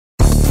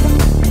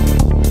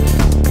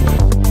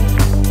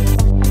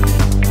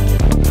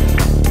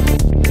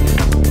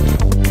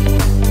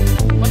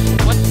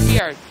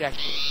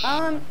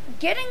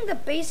getting the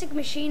basic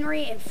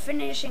machinery and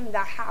finishing the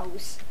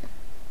house.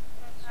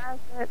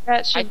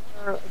 That should be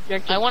our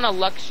objective. I want a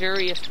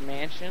luxurious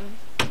mansion.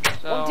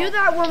 So We'll do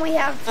that when we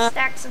have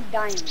stacks of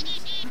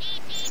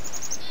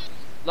diamonds.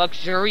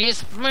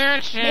 luxurious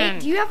mansion.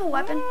 Nate, do you have a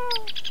weapon?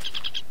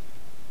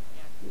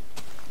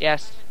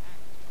 Yes.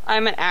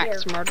 I'm an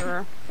axe Here.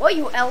 murderer. What,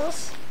 you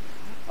Ellis?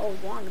 Oh,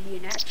 want to be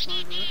an axe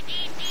murderer.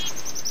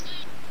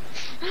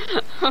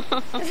 What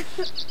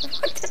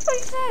the fuck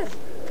is that?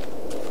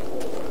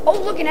 Oh,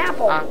 look, an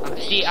apple.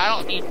 See, I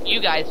don't need you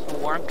guys for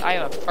warmth. I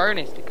have a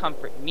furnace to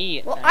comfort me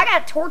at Well, night. I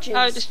got torches.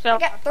 Oh, it just fell. I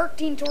got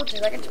 13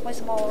 torches. I can place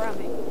them all around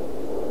me.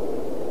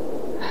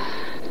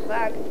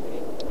 Lag.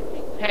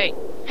 Hey,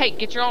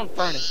 get your own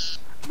furnace.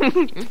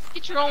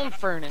 Get your own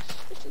furnace.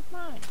 This is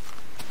mine.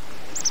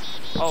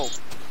 Oh,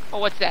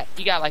 what's that?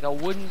 You got like a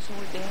wooden sword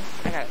there?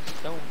 I got a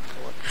stone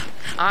sword.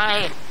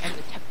 I am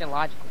the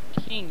technological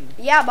king.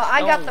 Yeah, but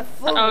I got the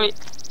Stone. food.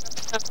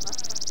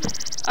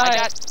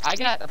 I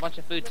got a bunch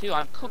of food too.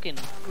 I'm cooking.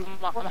 I'm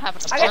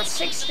having a I got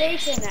 6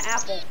 steaks and an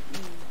apple.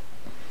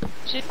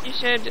 You should eat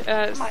share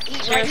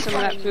right some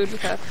of that from food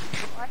with us.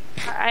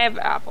 I have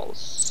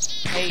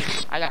apples. Hey,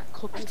 I got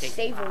cooked I'm steak.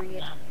 savoring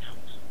it.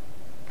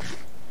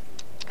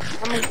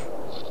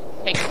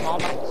 Take small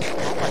bites.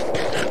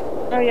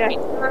 Oh yeah, You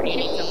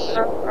need some food.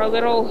 our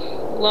little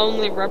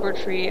lonely rubber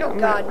tree. Oh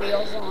god,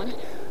 Neil's on.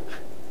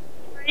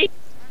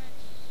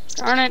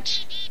 Darn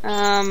it.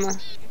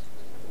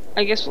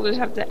 I guess we'll just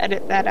have to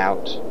edit that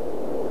out.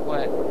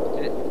 What?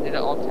 Did it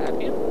all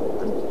tap you?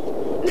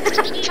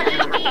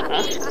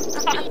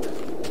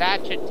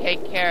 That should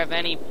take care of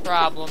any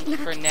problems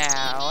for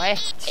now.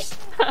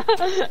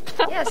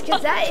 Yes,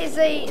 because that is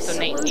a So solution.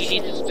 Nate, do you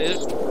need this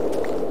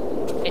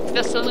food? It's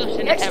the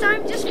solution. Next to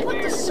time, just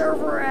put the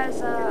server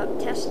as a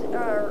test,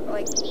 or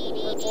like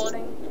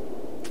recording,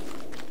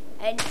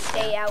 and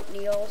stay out,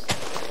 Niels.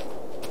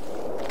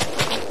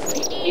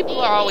 People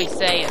are always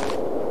saying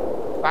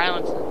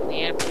violence is the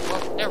answer.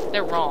 Well,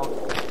 they're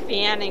wrong.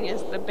 Banning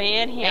is the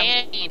ban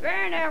him.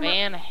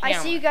 Ban I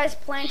see you guys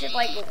planted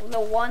like the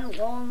one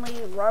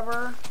lonely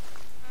rubber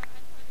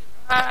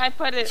I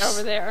put it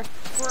over there.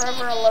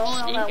 forever alone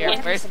on that Here, one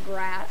where's- piece of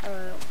grass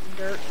or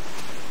dirt.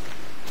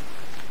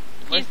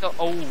 Where's the?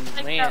 Oh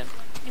man.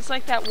 He's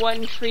like that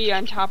one tree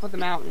on top of the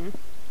mountain.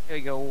 Here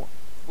we go.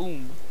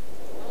 Boom.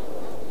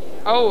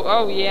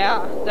 Oh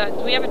yeah.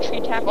 Do we have a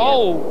tree tap?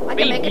 Oh, I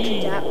can make a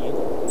baby. tree tap.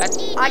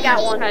 That's I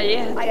got one.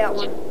 Yeah. I got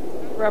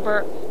one.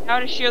 Rubber. How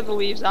to shear the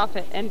leaves off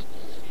it and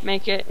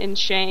make it in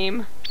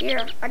shame.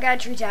 Here, I got a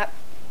tree tap.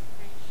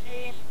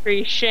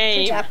 Free Tree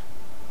shame. tap.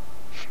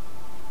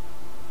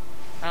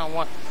 I don't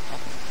want.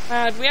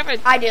 Do we have a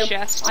I do.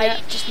 chest I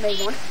yet? just made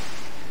one.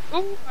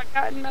 Ooh, I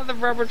got another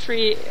rubber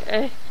tree.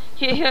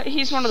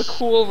 He's one of the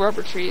cool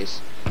rubber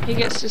trees. He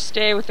gets to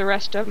stay with the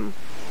rest of them.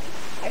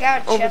 I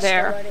got a Over chest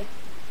there. already.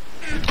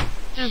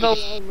 This is the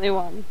lonely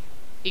one.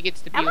 He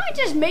gets to be. Am with I the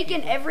just wrong making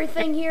people.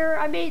 everything here?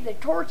 I made the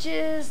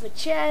torches, the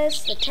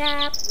chest, the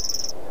tap.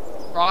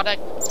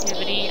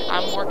 Productivity?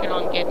 I'm working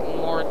on getting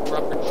more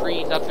rubber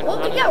trees up and Well,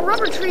 we running. got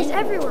rubber trees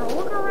everywhere.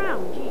 Look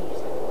around.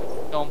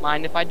 Jeez. Don't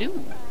mind if I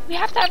do. We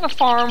have to have a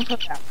farm for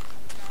that.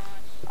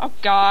 Oh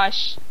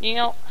gosh,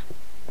 Neil.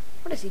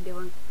 What is he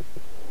doing?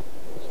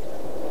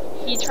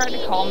 He tried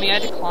to call me, I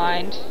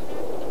declined.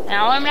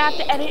 Now I'm gonna have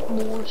to edit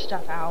more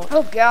stuff out.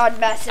 Oh god,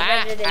 massive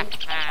editing.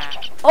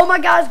 Oh my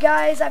gosh,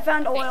 guys, I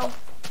found oil.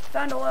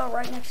 Found oil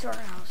right next to our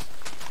house.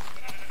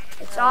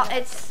 It's all,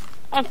 it's,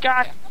 Oh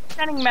god,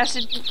 sending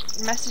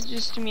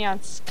messages to me on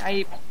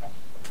Skype.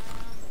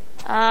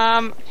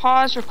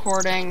 Pause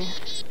recording.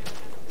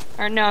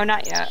 Or no,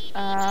 not yet.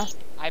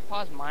 I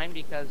paused mine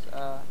because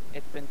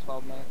it's been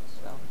 12 minutes.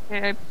 So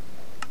Okay,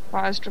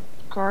 paused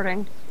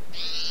recording.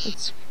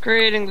 It's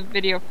creating the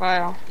video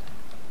file.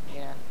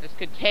 yeah, this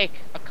could take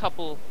a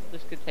couple.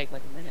 This could take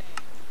like a minute.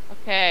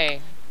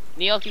 Okay,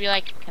 Neil should be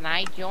like, "Can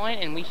I join?"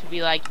 And we should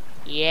be like,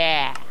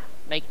 "Yeah."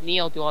 Make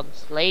Neil do all the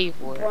slave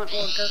work. grunt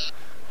worker.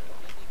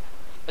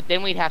 But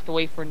then we'd have to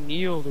wait for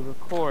Neil to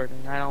record,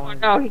 and I don't want.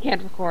 No, he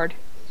can't record.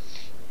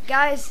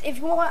 Guys, if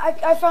you want,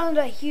 I found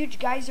a huge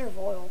geyser of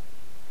oil.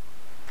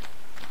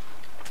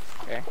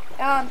 Okay.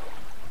 Um,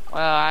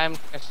 Well, I'm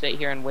gonna sit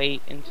here and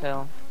wait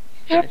until.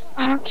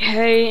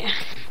 Okay.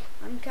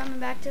 I'm coming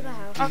back to the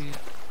house. Mm.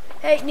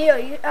 Hey, Neil,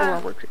 you,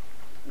 Rubber tree.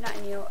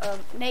 not Neil,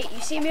 Nate, you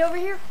see me over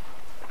here?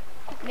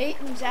 Nate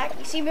and Zach,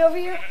 you see me over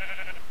here?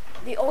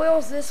 The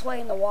oil's this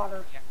way in the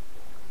water.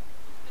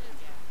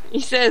 He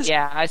says,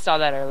 Yeah, I saw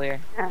that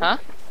earlier. Yeah. Huh?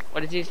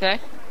 What did he say?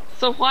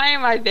 so why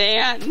am I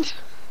banned?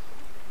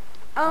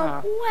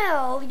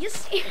 Well, you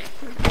see.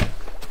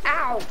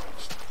 Ow!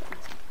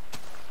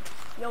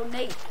 Yo,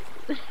 Nate.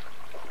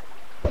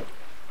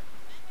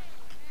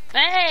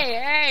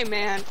 Hey,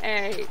 man,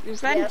 hey.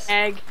 Is that Yes. an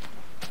egg?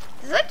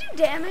 Does that do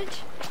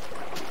damage?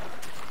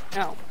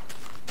 No.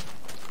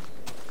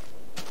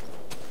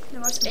 The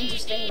most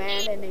interesting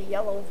man in a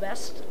yellow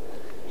vest.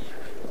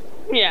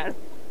 Yes.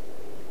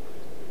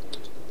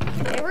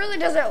 It really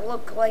doesn't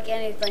look like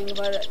anything,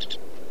 but,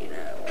 you know,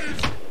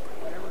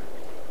 whatever.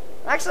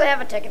 I actually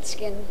have a Tekkit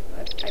skin,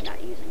 but I'm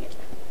not using it.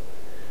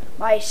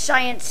 My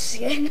science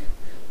skin.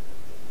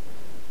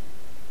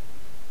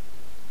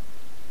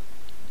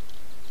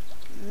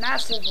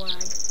 Massive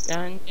lag.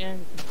 Dun,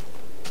 dun.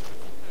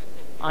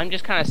 I'm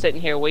just kind of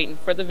sitting here waiting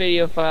for the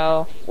video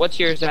file. What's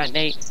yours at,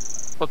 Nate?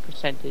 What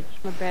percentage?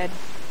 My bed.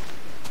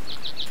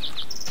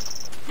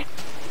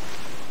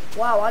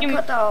 Wow, I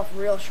cut that off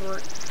real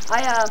short.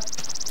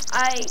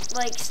 I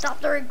like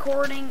stopped the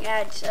recording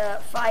at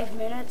 5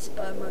 minutes,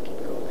 but I'm gonna keep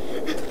going.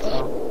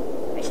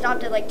 Oh. I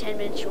stopped at like 10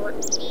 minutes short.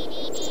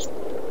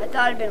 I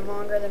thought it'd been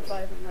longer than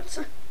 5 minutes.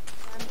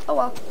 Oh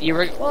well.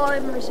 Well,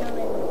 I'm resuming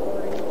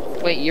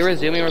recording. Wait, you're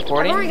resuming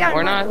recording?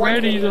 We're not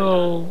ready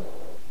though.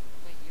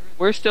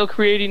 We're still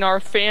creating our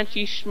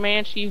fancy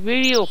schmancy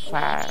video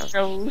files.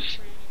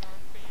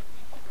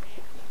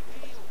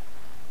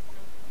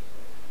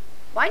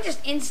 Mine just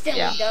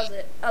instantly does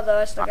it. Although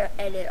I still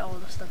gotta edit all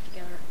the stuff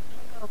together.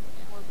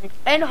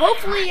 And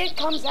hopefully it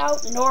comes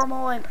out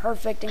normal and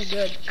perfect and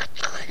good.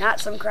 Not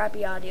some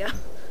crappy audio.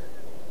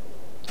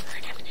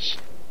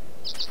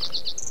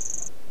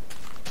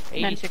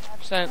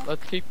 86%.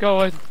 Let's keep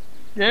going.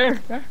 Yeah.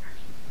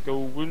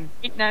 Going.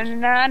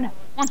 899.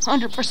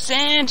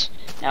 100%.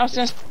 Now it's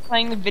just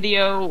playing the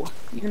video,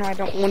 even though I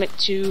don't want it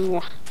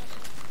to.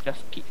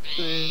 Just keep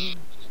going. Here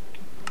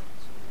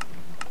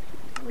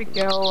we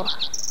go.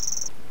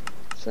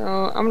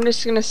 So I'm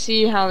just gonna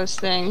see how this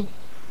thing.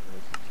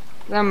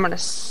 Then I'm gonna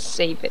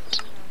save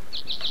it.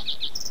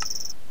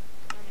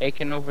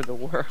 Taking over the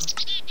world.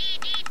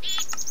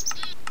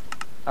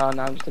 Oh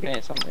no, I'm just looking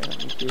at something.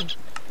 Let me see.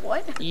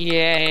 What?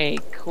 Yay!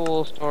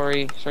 Cool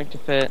story. Shrink to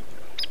fit.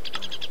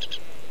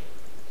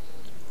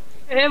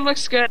 It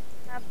looks good.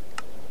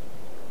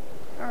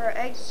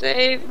 Alright,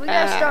 Save. we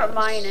gotta start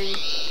mining.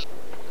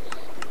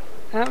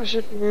 How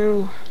should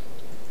we?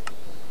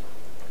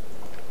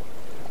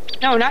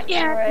 No, not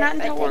yet. Alright, Not I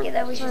until think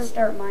that we should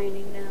start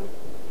mining now.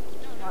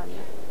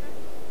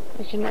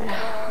 I can.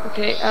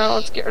 Okay.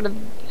 Let's get rid of.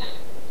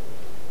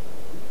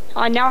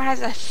 Now it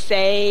has a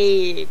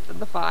save for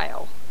the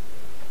file.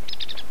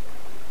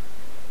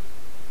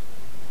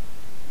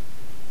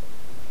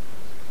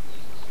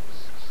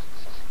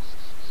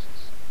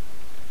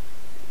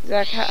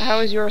 Zach, how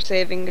is your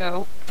saving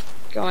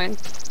going?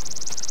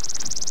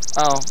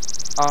 Oh,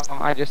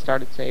 I just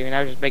started saving.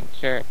 I was just making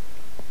sure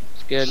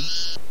it's good.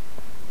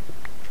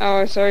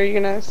 Oh, so are you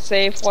gonna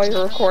save while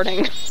you're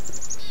recording?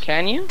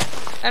 Can you?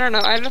 I don't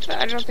know. I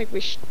don't think we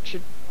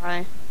should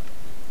try.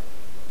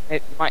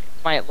 It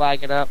might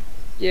lag it up.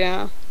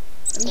 Yeah.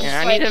 Yeah,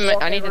 I need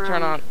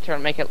to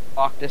make it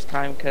lock this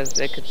time because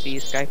it could see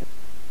Skype.